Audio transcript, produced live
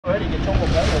Already get chocolate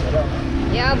over there.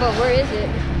 Yeah, but where is it?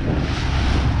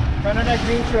 Right on that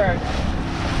green shirt.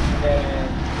 And then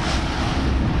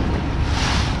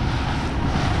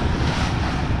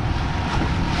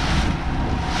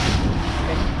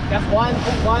that's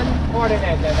one coordinate,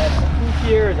 and that's 2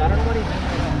 tiers. I don't know what he meant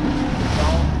by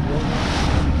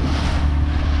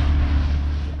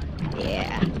that.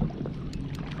 Yeah.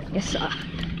 Yes, sir.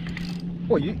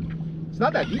 Oh, it's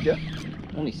not that deep, yeah?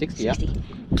 Only 60, 60. yeah?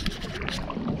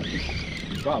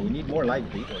 Wow, we need more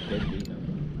live bait or dead bait now.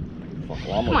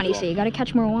 Come on, Issa, you gotta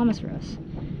catch more llamas for us.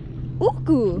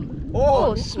 Uku!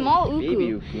 Oh, small uku. Baby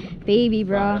uku. Baby,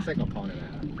 bro. Wow, that's like a pound and a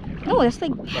half. No, that's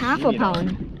like half a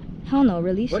pound. Hell no,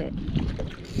 release What? it.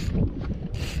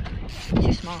 It's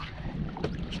too small.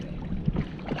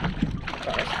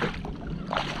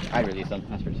 I'd release them.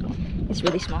 That's pretty small. It's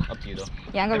really small. Up to you though.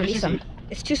 Yeah, I'm gonna release them.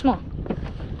 It's too small.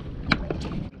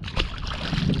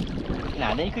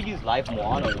 Nah, then you could use live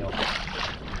moano, you know.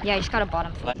 Yeah, you just gotta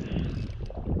bottom flip.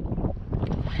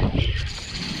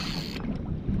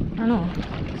 I don't know.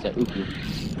 It's a uku.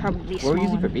 Probably What small. are we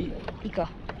using for one. bait? Ika.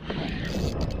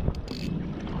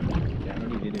 Yeah, I don't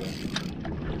need video.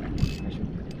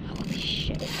 Holy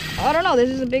shit. I don't know, this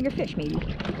is a bigger fish maybe.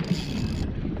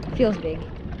 Feels big.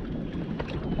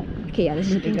 Okay, yeah, this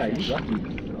is a bigger fish.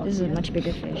 This is a much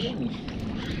bigger fish.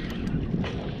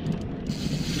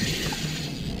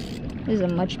 This is a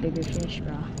much bigger fish,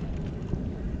 bro.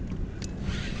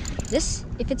 This,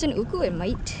 if it's an uku, it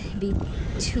might be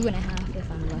 2.5 if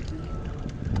I'm lucky.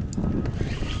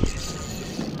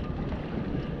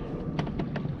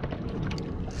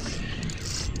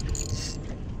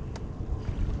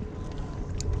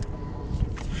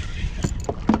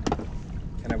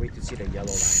 Can I wait to see the yellow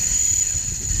line?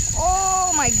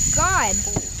 Oh my god!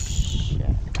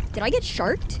 Did I get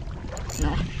sharked?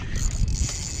 No.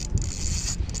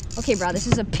 Okay, bro, this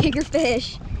is a bigger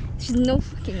fish. There's no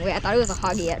fucking way. I thought it was a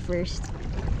hoggy at first.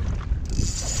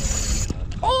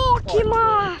 Oh, it came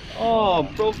off! Oh,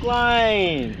 broke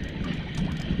line!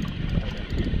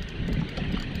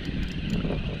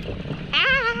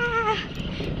 Ah!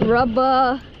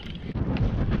 Rubber.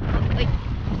 Wait.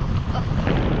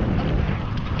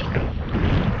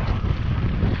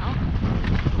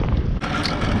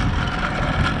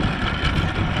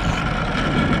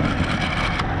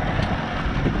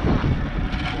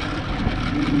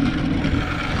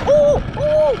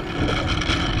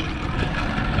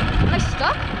 Am I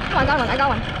stuck? Oh, I got one. I got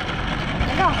one.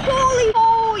 I got. Holy!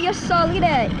 Oh, yes, sir. Look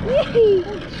at that. Yee.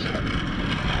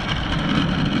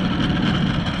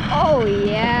 Oh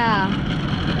yeah.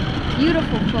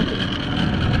 Beautiful fucking.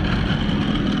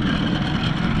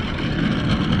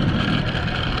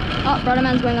 Oh, brother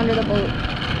man's going under the boat.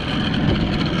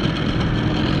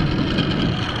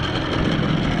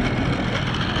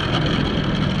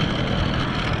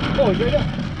 Oh, it's right there.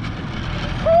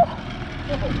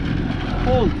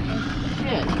 Holy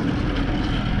shit!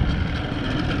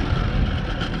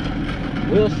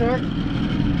 Whale shark?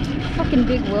 Fucking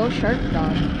big whale shark,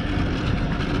 dog.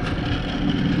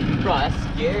 Bro, that's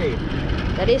scary.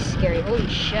 That is scary. Holy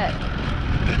shit.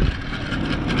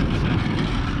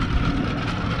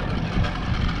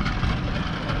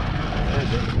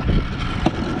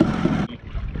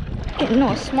 Okay, no,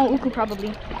 a small uku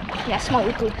probably. Yeah, small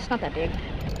uku. It's not that big.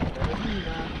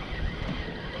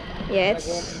 Yeah,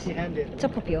 it's a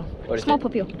pupio. Small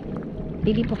pupio.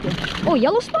 Baby pupio. Oh,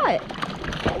 yellow spot.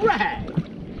 Alright.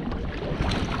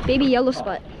 Baby yellow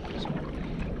spot.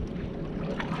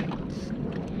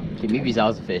 Okay, maybe that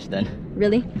was a fish then.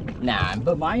 Really? Nah,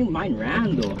 but mine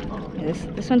ran though. Yeah,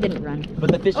 this one didn't run.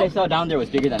 But the fish I saw down there was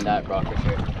bigger than that, bro, for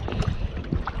sure.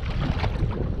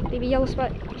 Baby yellow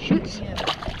spot. Shoots.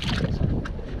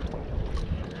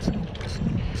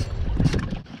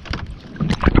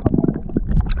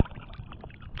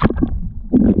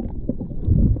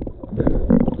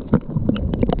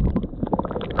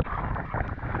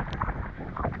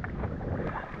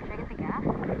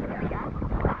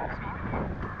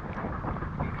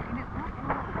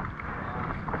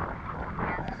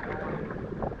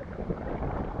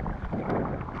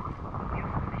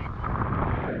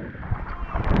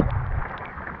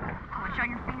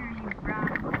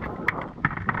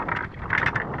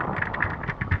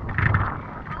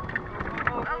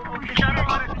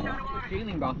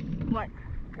 Feeling, bro. What?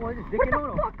 What is What the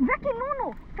fuck? Veke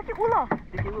nono. Veke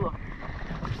ula.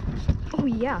 Oh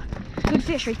yeah. Good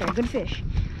fish right there. Good fish.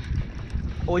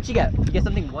 Oh, what'd you get? You get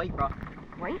something white, bro.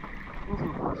 White?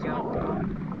 Yeah.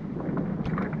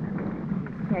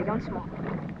 Yeah, I got small.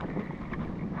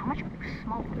 How much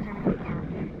small is there in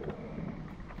here?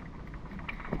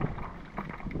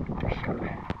 Oh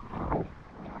shit.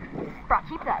 Bro,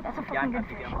 keep that. That's a Yeah, fucking I good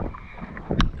think fish.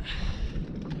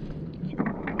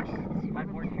 might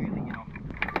more freely, you know.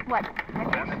 What?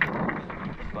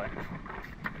 But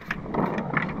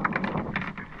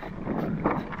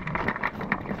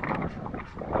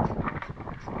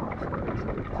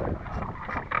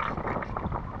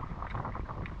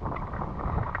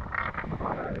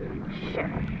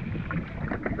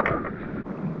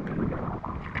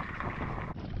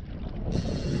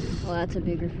Well, that's a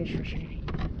bigger fish for sure.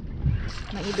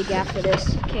 Might need the gaff for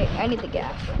this. Okay, I need the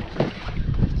gaff.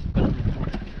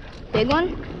 Big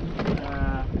one?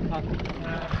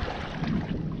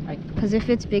 Because if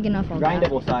it's big enough, I'll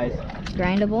grindable size.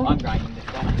 Grindable? I'm grinding this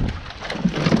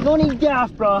one. No need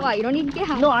gaff, bro. Why? You don't need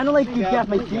gaff. No, I don't like to gaff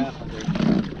my teeth.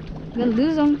 You're gonna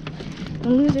lose them.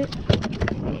 Don't lose it.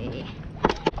 Hey.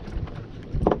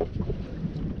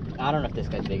 I don't know if this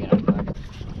guy's big enough.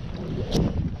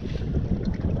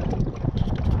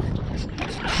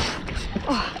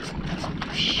 Oh,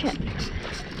 shit.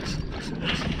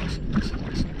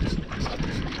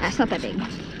 That's not that big.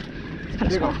 It's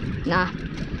kind of small. Nah,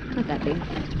 not that big.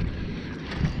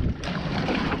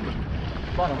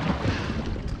 Bottom.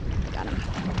 Got him.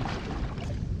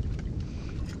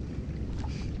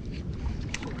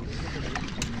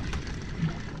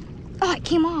 Oh, it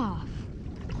came off.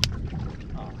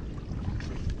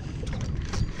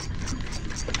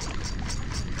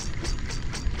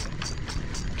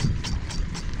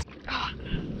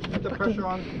 Put the pressure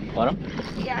on. Bottom?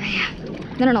 Yeah.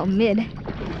 No, mid.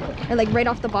 Or like right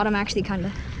off the bottom, actually, kind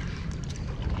of.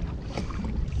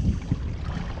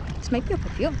 This might be up a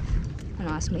few. I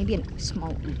know, it's maybe a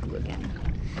small uku again.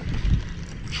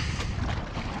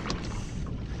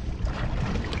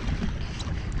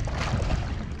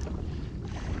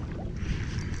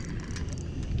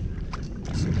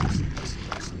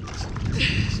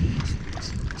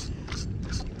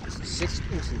 Six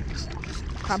uku.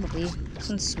 Probably. This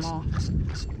one's small.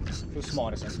 Too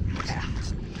small, this one. Yeah.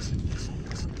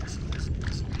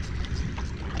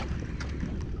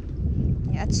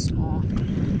 Yeah, it's small.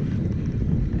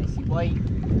 I see white.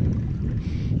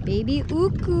 Baby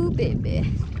uku,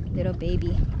 baby. Little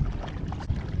baby.